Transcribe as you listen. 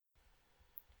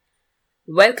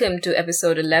Welcome to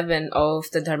episode 11 of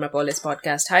the Dharmapolis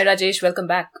podcast. Hi Rajesh, welcome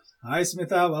back. Hi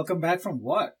Smita, welcome back from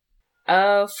what?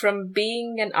 From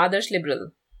being an Adarsh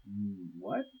liberal.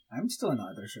 What? I'm still an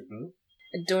Adarsh liberal.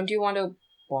 Don't you want to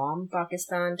bomb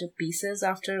Pakistan to pieces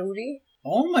after Uri?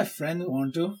 All my friends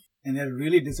want to, and they're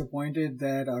really disappointed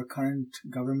that our current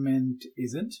government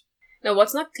isn't. Now,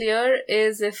 what's not clear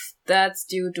is if that's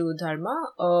due to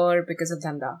dharma or because of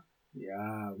dhanda.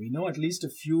 Yeah, we know at least a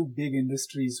few big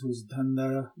industries whose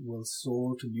dhanda will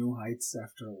soar to new heights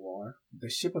after a war. The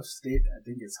ship of state, I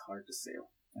think, is hard to sail,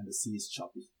 and the sea is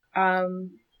choppy.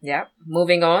 Yeah.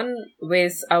 Moving on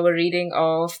with our reading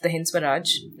of the Hind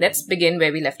Swaraj, let's begin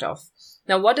where we left off.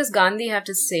 Now, what does Gandhi have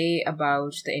to say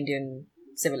about the Indian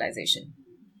civilization?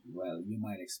 Well, you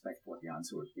might expect what the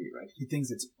answer would be, right? He thinks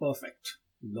it's perfect.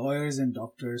 Lawyers and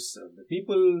doctors serve the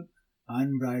people.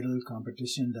 Unbridled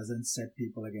competition doesn't set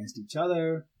people against each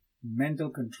other. Mental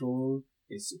control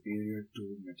is superior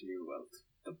to material wealth.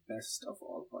 The best of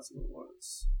all possible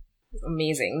worlds.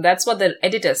 Amazing. That's what the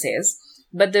editor says.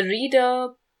 But the reader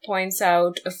points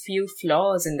out a few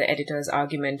flaws in the editor's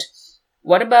argument.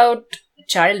 What about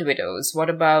child widows? What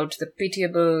about the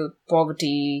pitiable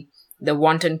poverty, the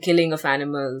wanton killing of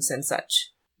animals and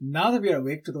such? Now that we are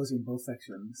awake to those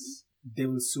imperfections, they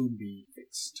will soon be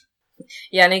fixed.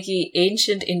 Yani ki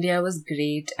ancient India was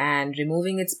great and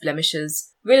removing its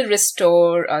blemishes will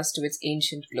restore us to its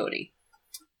ancient glory.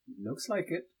 Looks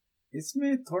like it.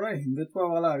 इसमें थोड़ा हिंदुत्व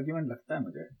वाला argument लगता है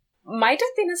मुझे. Might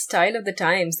have been a style of the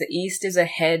times. The East is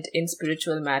ahead in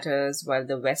spiritual matters while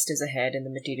the West is ahead in the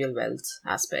material wealth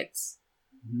aspects.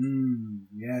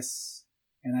 Yes.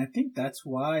 And I think that's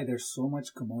why there's so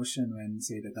much commotion when,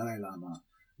 say, the Dalai Lama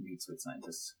meets with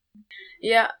scientists.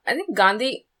 Yeah, I think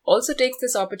Gandhi also takes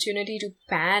this opportunity to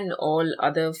pan all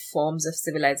other forms of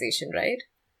civilization, right?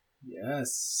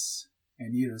 Yes.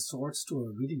 And he resorts to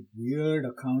a really weird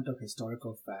account of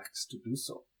historical facts to do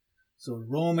so. So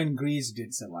Rome and Greece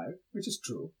did survive, which is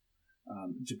true.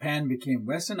 Japan became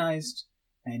westernized,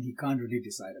 and he can't really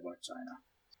decide about China.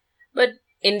 But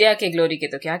India ke glory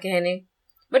ke to kya kehne?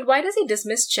 But why does he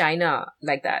dismiss China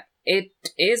like that? It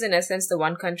is in essence the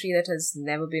one country that has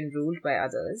never been ruled by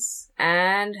others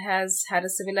and has had a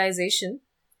civilization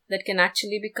that can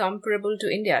actually be comparable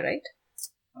to India, right?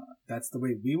 That's the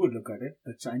way we would look at it.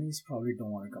 The Chinese probably don't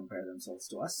want to compare themselves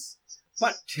to us.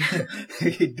 But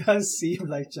it does seem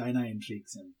like China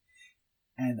intrigues him,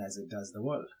 and as it does the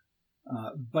world.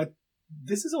 But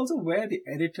this is also where the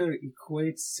editor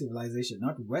equates civilization,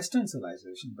 not Western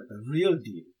civilization, but the real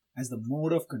deal, as the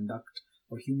mode of conduct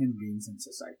for human beings in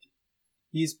society.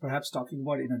 He is perhaps talking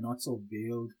about in a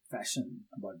not-so-veiled fashion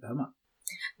about Dharma.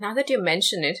 Now that you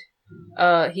mention it,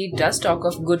 he does talk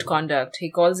of good conduct.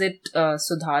 He calls it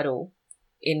Sudharo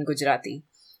in Gujarati.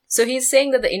 So he's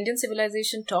saying that the Indian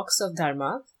civilization talks of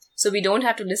Dharma, so we don't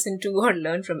have to listen to or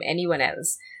learn from anyone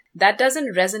else. That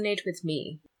doesn't resonate with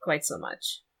me quite so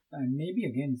much. And maybe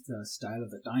again it's the style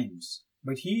of the times.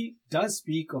 But he does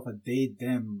speak of a they,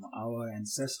 them, our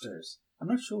ancestors. I'm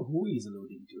not sure who he's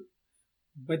alluding to.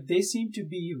 But they seem to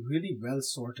be really well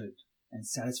sorted and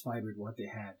satisfied with what they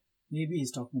had. Maybe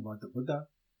he's talking about the Buddha,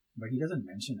 but he doesn't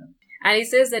mention him. And he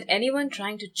says that anyone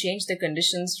trying to change the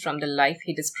conditions from the life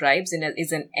he describes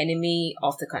is an enemy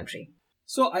of the country.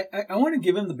 So I want to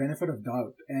give him the benefit of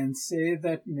doubt and say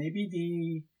that maybe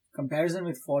the comparison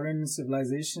with foreign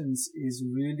civilizations is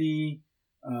really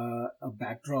a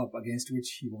backdrop against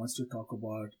which he wants to talk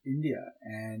about India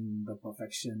and the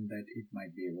perfection that it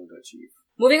might be able to achieve.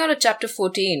 Moving on to chapter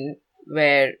 14,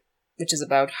 which is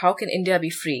about how can India be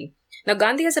free. Now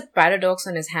Gandhi has a paradox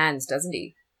on his hands, doesn't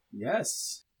he?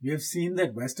 Yes. We have seen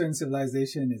that Western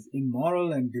civilization is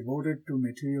immoral and devoted to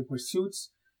material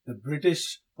pursuits. The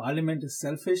British Parliament is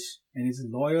selfish and its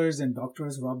lawyers and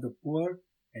doctors rob the poor.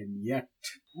 And yet,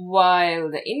 while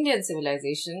the Indian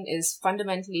civilization is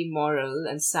fundamentally moral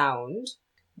and sound,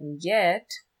 and yet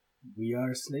we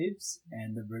are slaves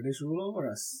and the British rule over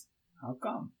us. How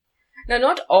come? Now,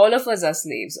 not all of us are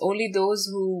slaves. Only those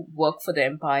who work for the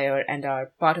empire and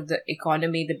are part of the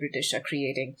economy the British are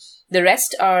creating. The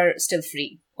rest are still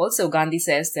free. Also, Gandhi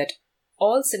says that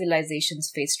all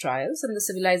civilizations face trials and the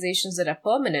civilizations that are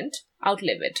permanent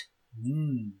outlive it.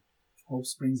 Hope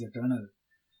springs eternal.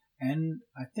 And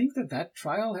I think that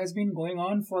trial has been going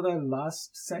on for the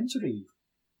last century.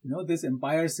 This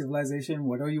empire civilization,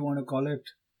 whatever you want to call it,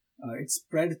 it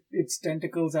spread its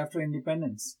tentacles after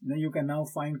independence. You can now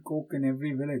find coke in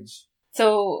every village.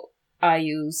 So, are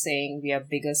you saying we are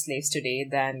bigger slaves today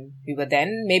than we were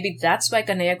then? Maybe that's why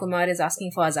Kanhaiya Kumar is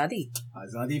asking for Azadi.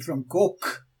 Azadi from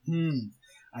coke.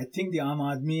 I think the Aam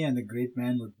Aadmi and the great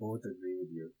man would both agree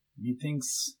with you.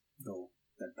 Methinks, though,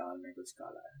 that dal mein kuch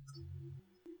kala hai.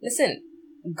 Listen,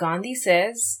 Gandhi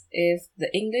says if the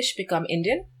English become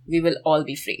Indian, we will all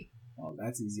be free. Well,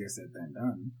 that's easier said than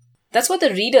done. That's what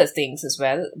the reader thinks as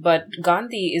well, but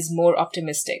Gandhi is more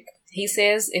optimistic. He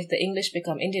says if the English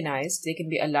become Indianized, they can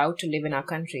be allowed to live in our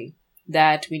country,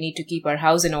 that we need to keep our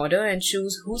house in order and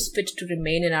choose who's fit to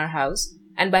remain in our house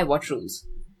and by what rules.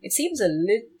 It seems a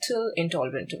little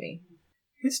intolerant to me.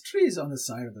 History is on the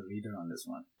side of the reader on this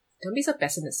one. Don't be so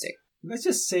pessimistic. Let's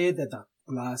just say that the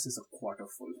glass is a quarter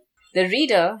full. The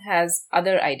reader has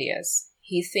other ideas.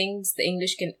 He thinks the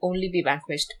English can only be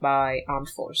vanquished by armed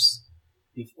force.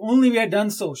 If only we had done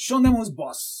so, shown them who's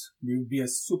boss, we would be a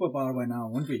superpower by now,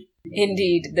 wouldn't we?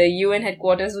 Indeed, the UN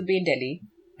headquarters would be in Delhi.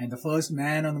 And the first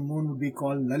man on the moon would be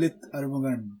called Lalit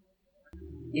Arumugan.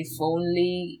 If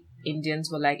only Indians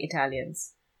were like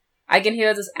Italians. I can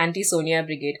hear this anti-Sonia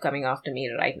brigade coming after me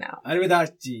right now.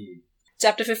 Arrivederci.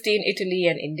 Chapter 15, Italy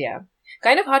and India.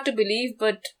 Kind of hard to believe,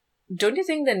 but don't you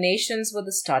think the nations were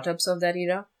the startups of that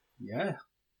era? Yeah.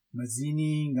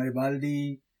 Mazzini,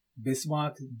 Garibaldi,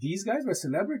 Bismarck, these guys were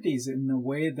celebrities in a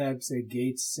way that, say,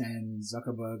 Gates and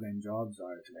Zuckerberg and Jobs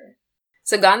are today.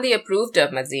 So Gandhi approved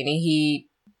of Mazzini. He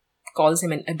calls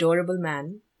him an adorable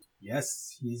man.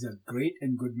 Yes, he's a great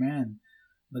and good man.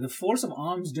 But the force of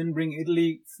arms didn't bring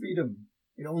Italy freedom.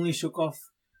 It only shook off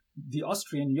the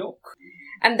Austrian yoke.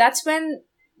 And that's when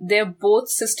they're both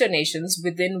sister nations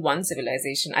within one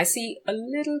civilization. I see a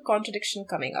little contradiction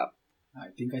coming up. I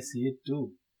think I see it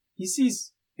too. He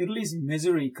sees Italy's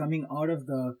misery coming out of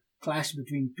the clash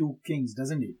between two kings,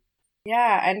 doesn't he?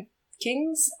 Yeah, and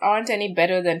kings aren't any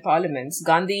better than parliaments.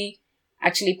 Gandhi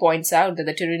actually points out that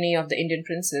the tyranny of the Indian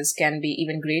princes can be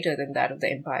even greater than that of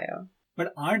the empire.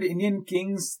 But aren't Indian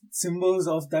kings symbols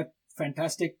of that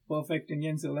fantastic, perfect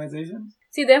Indian civilization?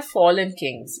 See, they're fallen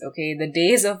kings, okay? The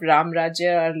days of Ram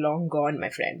Rajya are long gone, my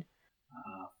friend.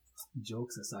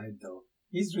 Jokes aside though,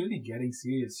 he's really getting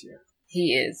serious here.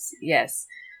 He is, yes.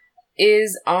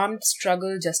 Is armed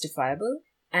struggle justifiable?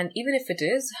 And even if it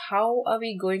is, how are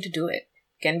we going to do it?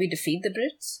 Can we defeat the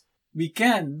Brits? We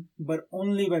can, but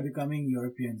only by becoming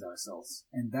Europeans ourselves.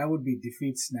 And that would be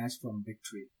defeat snatched from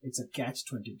victory. It's a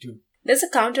catch-22. There's a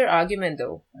counter-argument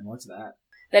though. And what's that?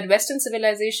 That Western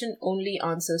civilization only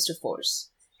answers to force.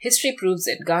 History proves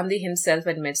it. Gandhi himself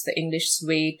admits the English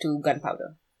sway to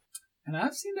gunpowder. And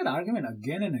I've seen that argument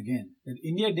again and again, that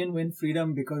India didn't win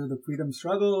freedom because of the freedom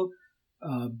struggle,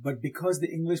 but because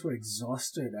the English were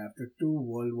exhausted after 2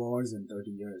 world wars in 30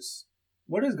 years.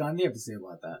 What does Gandhi have to say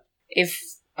about that? If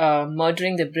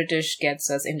murdering the British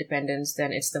gets us independence,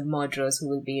 then it's the murderers who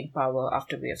will be in power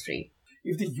after we are free.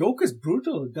 If the yoke is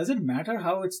brutal, does it matter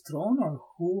how it's thrown or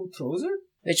who throws it?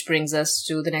 Which brings us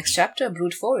to the next chapter,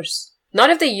 brute force. Not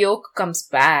if the yoke comes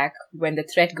back when the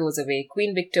threat goes away.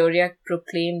 Queen Victoria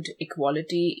proclaimed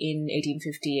equality in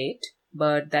 1858,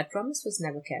 but that promise was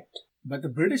never kept. But the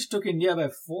British took India by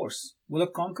force. Will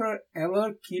a conqueror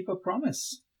ever keep a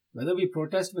promise? Whether we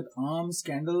protest with arms,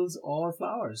 candles, or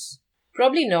flowers?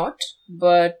 Probably not,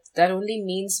 but that only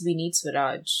means we need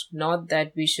Swaraj, not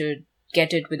that we should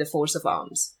get it with the force of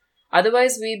arms.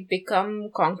 Otherwise, we become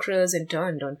conquerors in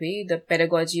turn, don't we? The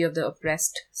pedagogy of the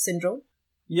oppressed syndrome.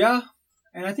 Yeah,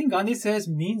 and I think Gandhi says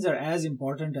means are as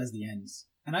important as the ends.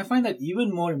 And I find that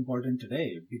even more important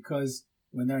today because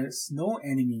when there is no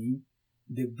enemy,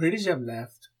 the British have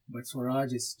left, but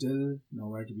Swaraj is still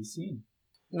nowhere to be seen.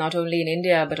 Not only in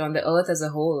India, but on the earth as a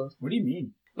whole. What do you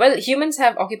mean? Well, humans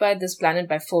have occupied this planet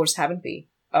by force, haven't we?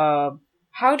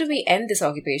 How do we end this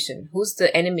occupation? Who's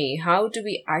the enemy? How do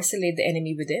we isolate the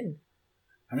enemy within?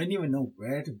 I don't even know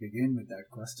where to begin with that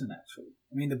question, actually.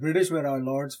 I mean, the British were our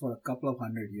lords for a couple of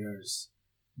 100 years.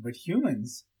 But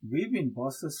humans, we've been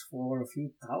bosses for a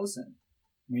few thousand.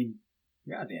 I mean,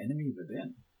 yeah, the enemy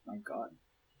within. My God.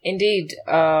 Indeed.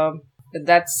 But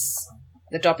that's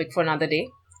the topic for another day.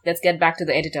 Let's get back to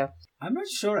the editor. I'm not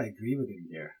sure I agree with him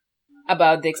here.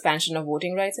 About the expansion of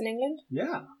voting rights in England?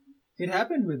 Yeah. It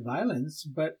happened with violence,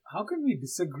 but how can we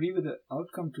disagree with the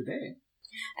outcome today?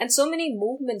 And so many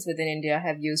movements within India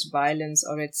have used violence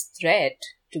or its threat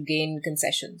to gain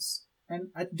concessions. And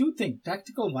I do think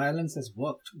tactical violence has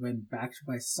worked when backed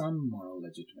by some moral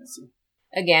legitimacy.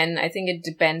 Again, I think it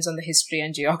depends on the history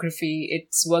and geography.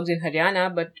 It's worked in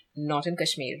Haryana, but not in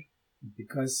Kashmir.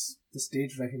 Because the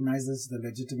state recognizes the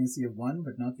legitimacy of one,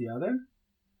 but not the other?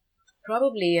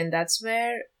 Probably, and that's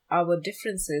where our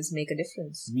differences make a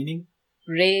difference. Meaning?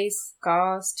 Race,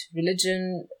 caste,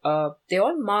 religion, they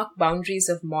all mark boundaries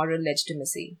of moral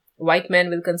legitimacy. White men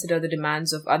will consider the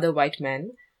demands of other white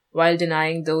men, while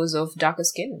denying those of darker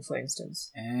skin, for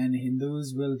instance. And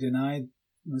Hindus will deny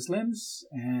Muslims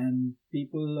and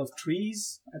people of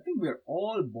trees. I think we're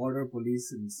all border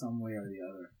police in some way or the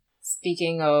other.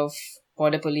 Speaking of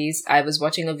border police, I was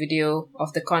watching a video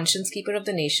of the conscience keeper of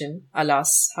the nation.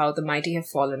 Alas, how the mighty have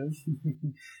fallen.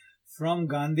 From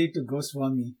Gandhi to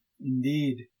Goswami,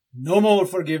 indeed. No more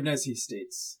forgiveness, he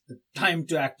states. The time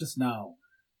to act is now.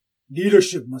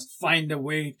 Leadership must find a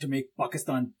way to make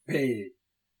Pakistan pay.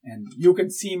 And you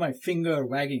can see my finger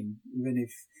wagging, even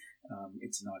if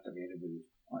it's not available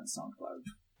on SoundCloud.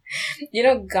 You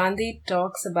know, Gandhi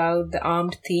talks about the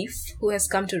armed thief who has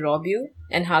come to rob you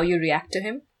and how you react to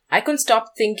him. I couldn't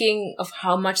stop thinking of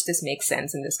how much this makes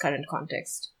sense in this current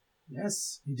context.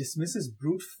 Yes, he dismisses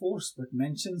brute force but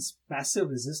mentions passive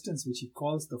resistance, which he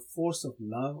calls the force of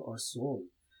love or soul.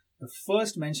 The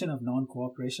first mention of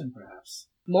non-cooperation, perhaps.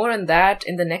 More on that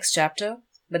in the next chapter,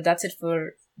 but that's it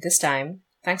for this time.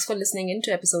 Thanks for listening in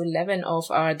to episode 11 of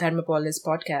our Dharmapolis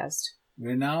podcast.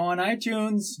 We're now on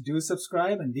iTunes. Do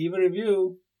subscribe and leave a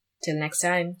review. Till next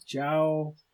time. Ciao.